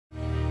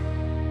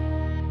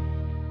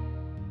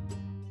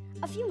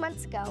few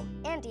months ago,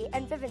 Andy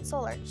and Vivint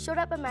Solar showed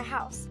up at my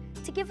house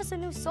to give us a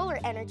new solar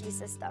energy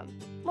system.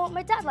 Well,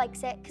 my dad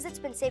likes it because it's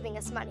been saving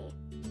us money.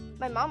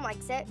 My mom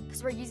likes it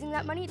because we're using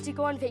that money to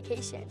go on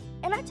vacation.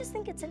 And I just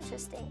think it's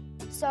interesting.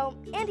 So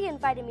Andy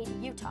invited me to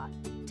Utah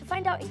to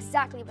find out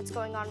exactly what's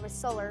going on with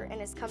solar in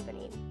his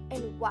company.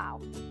 And wow,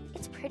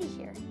 it's pretty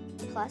here.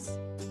 Plus,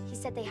 he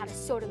said they had a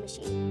soda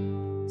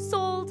machine.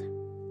 Sold!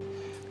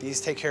 These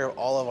take care of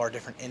all of our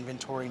different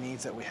inventory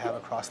needs that we have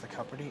across the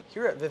company.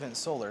 Here at Vivint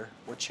Solar,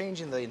 we're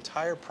changing the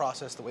entire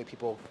process, the way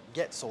people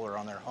get solar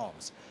on their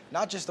homes.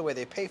 Not just the way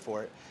they pay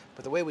for it,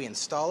 but the way we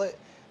install it,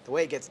 the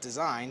way it gets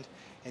designed.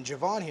 And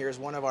Javon here is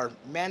one of our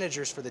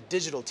managers for the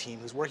digital team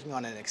who's working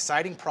on an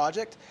exciting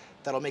project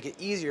that'll make it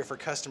easier for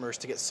customers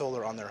to get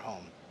solar on their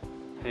home.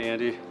 Hey,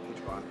 Andy. Hey,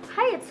 Javon.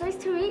 Hi, it's nice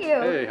to meet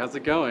you. Hey, how's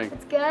it going?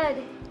 It's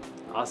good.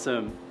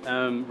 Awesome.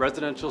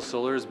 Residential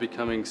solar is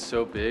becoming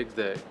so big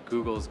that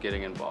Google's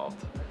getting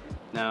involved.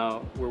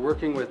 Now, we're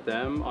working with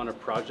them on a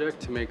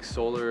project to make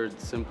solar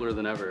simpler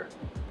than ever.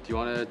 Do you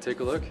want to take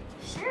a look?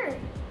 Sure.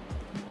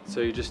 So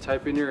you just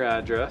type in your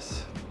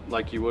address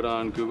like you would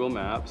on Google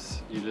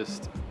Maps.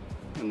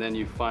 And then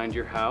you find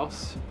your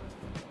house.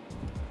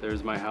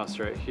 There's my house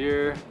right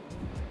here.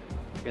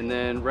 And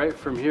then right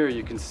from here,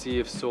 you can see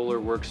if solar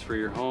works for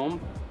your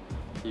home.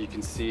 You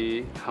can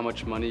see how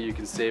much money you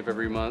can save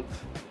every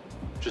month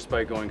just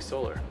by going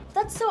solar.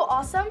 That's so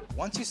awesome.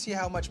 Once you see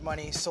how much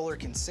money solar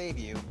can save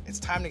you, it's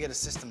time to get a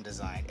system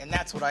designed, and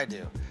that's what I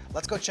do.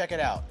 Let's go check it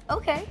out.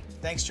 Okay.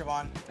 Thanks,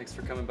 Javon. Thanks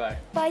for coming by.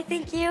 Bye,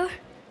 thank you.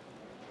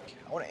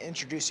 I want to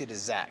introduce you to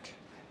Zach.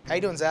 How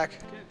you doing, Zach?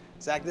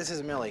 Good. Zach, this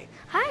is Millie.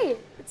 Hi,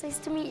 it's nice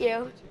to meet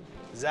you.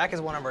 Zach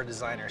is one of our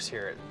designers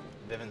here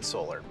at Vivint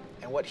Solar,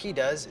 and what he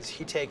does is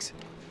he takes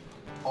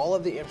all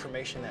of the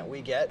information that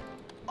we get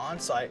on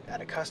site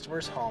at a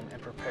customer's home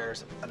and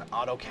prepares an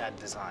AutoCAD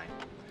design.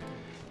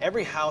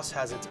 Every house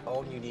has its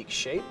own unique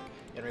shape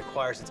and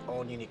requires its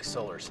own unique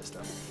solar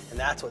system. And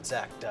that's what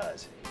Zach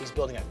does. He's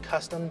building a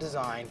custom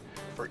design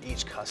for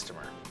each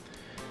customer.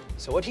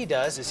 So what he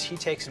does is he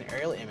takes an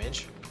aerial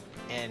image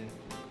and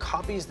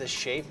copies the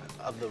shape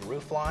of the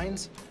roof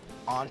lines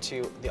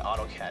onto the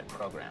AutoCAD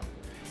program.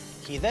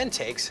 He then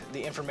takes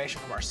the information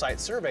from our site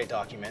survey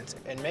documents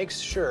and makes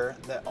sure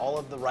that all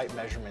of the right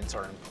measurements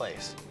are in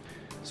place.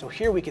 So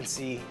here we can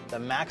see the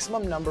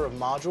maximum number of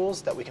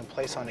modules that we can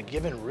place on a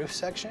given roof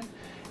section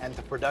and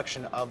the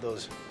production of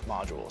those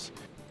modules.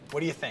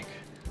 What do you think?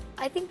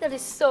 I think that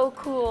is so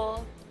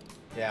cool.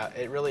 Yeah,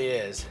 it really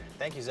is.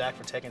 Thank you, Zach,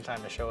 for taking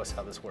time to show us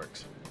how this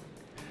works.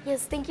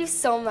 Yes, thank you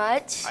so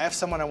much. I have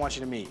someone I want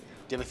you to meet.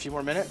 Do you have a few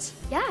more minutes?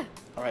 Yeah.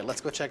 All right,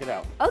 let's go check it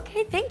out.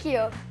 Okay, thank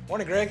you.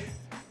 Morning, Greg.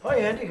 Hi,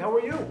 Andy. How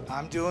are you?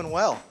 I'm doing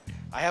well.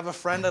 I have a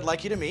friend I'd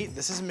like you to meet.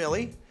 This is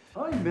Millie.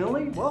 Hi,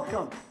 Millie.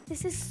 Welcome.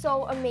 This is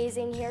so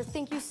amazing here.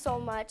 Thank you so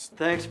much.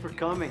 Thanks for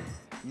coming.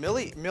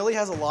 Millie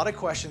has a lot of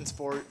questions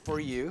for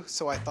you,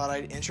 so I thought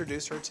I'd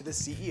introduce her to the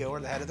CEO or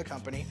the head of the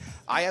company.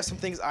 I have some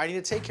things I need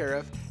to take care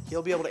of.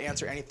 He'll be able to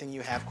answer anything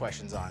you have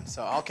questions on.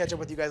 So I'll catch up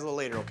with you guys a little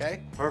later,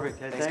 okay? Perfect.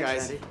 Hey, Thanks,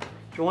 guys. Andy.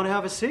 Do you want to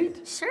have a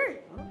seat? Sure.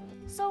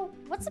 So,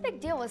 what's the big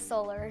deal with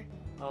solar?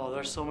 Oh,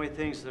 there's so many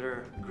things that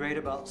are great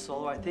about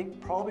solar. I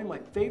think probably my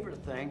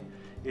favorite thing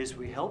is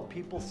we help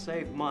people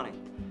save money.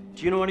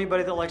 Do you know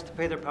anybody that likes to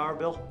pay their power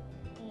bill?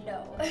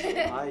 No.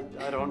 I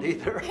don't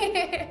either.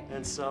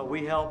 And so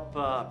we help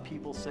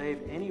people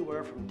save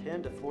anywhere from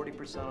 10 to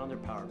 40% on their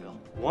power bill.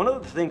 One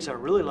of the things I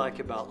really like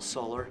about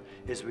solar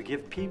is we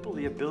give people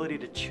the ability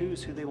to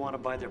choose who they want to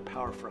buy their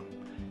power from.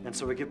 And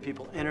so we give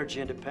people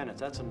energy independence.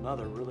 That's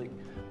another really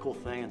cool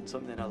thing and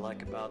something that I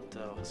like about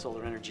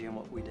solar energy and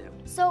what we do.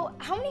 So,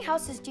 how many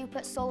houses do you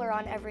put solar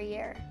on every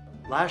year?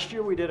 Last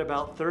year we did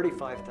about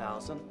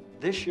 35,000.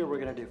 This year we're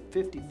going to do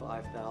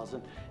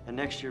 55,000, and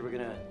next year we're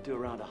going to do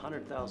around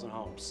 100,000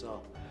 homes.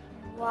 So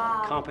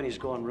Wow. the company's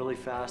going really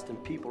fast,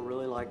 and people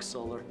really like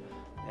solar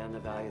and the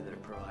value that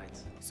it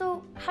provides.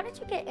 So, how did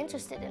you get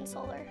interested in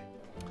solar?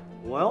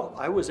 Well,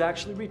 I was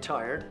actually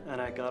retired,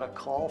 and I got a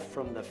call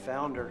from the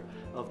founder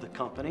of the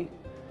company,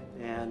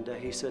 and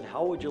he said,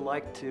 how would you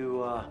like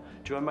to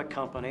join my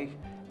company?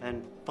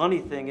 And funny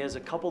thing is, a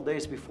couple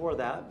days before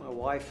that, my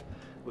wife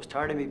was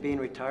tired of me being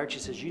retired. She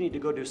says, you need to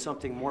go do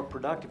something more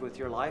productive with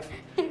your life.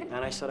 And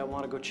I said, I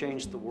want to go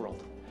change the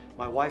world.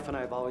 My wife and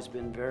I have always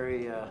been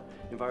very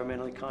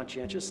environmentally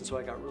conscientious, and so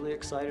I got really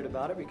excited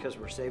about it because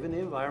we're saving the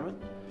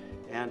environment,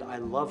 and I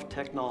love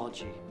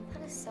technology.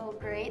 That is so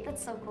great.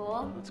 That's so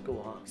cool. That's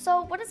cool, huh?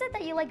 So, what is it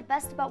that you like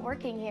best about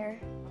working here?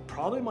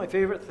 Probably my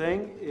favorite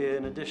thing,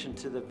 in addition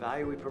to the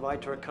value we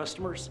provide to our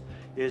customers,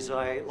 is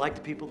I like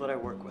the people that I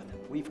work with.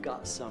 We've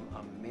got some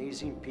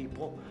amazing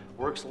people.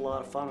 Work's a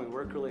lot of fun. We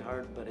work really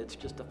hard, but it's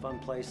just a fun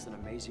place and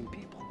amazing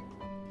people.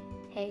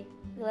 Hey,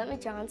 you let me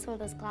draw on some of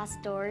those glass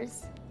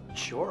doors?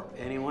 Sure,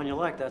 anyone you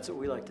like. That's what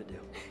we like to do.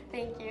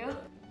 Thank you.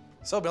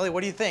 So, Millie,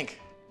 what do you think?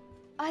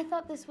 I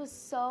thought this was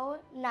so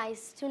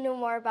nice to know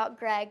more about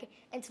Greg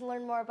and to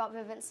learn more about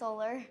Vivint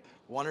Solar.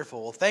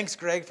 Wonderful. Well, thanks,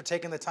 Greg, for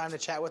taking the time to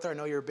chat with her. I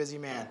know you're a busy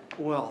man.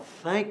 Well,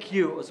 thank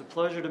you. It was a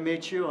pleasure to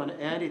meet you. And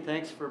Andy,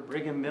 thanks for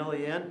bringing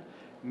Millie in.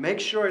 Make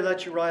sure he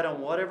lets you ride on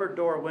whatever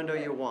door or window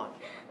you want.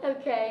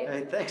 Okay.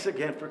 Hey, thanks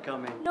again for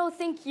coming. No,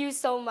 thank you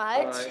so much.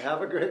 All right,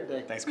 have a great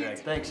day. Thanks, Greg.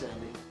 Thanks,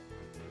 Andy.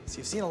 So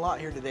you've seen a lot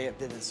here today at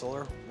Vivint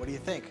Solar. What do you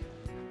think?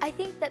 I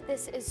think that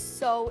this is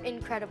so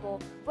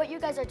incredible. What you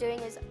guys are doing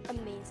is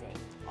amazing.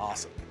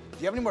 Awesome. Do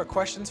you have any more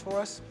questions for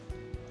us?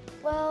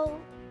 Well,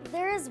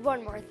 there is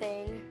one more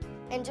thing.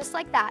 And just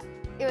like that,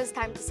 it was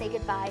time to say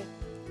goodbye.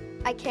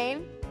 I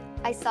came,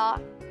 I saw,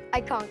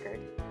 I conquered.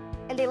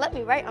 And they let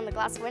me write on the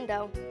glass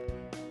window.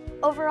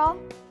 Overall,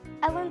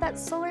 I learned that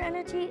solar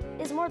energy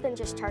is more than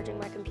just charging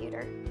my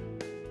computer.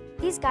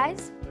 These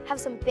guys have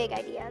some big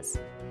ideas,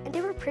 and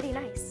they were pretty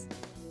nice.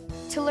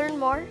 To learn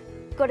more,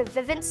 go to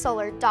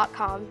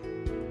vivintsolar.com.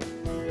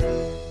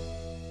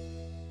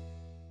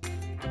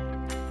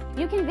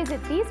 You can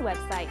visit these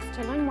websites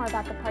to learn more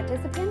about the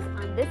participants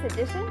on this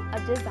edition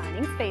of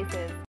Designing Spaces.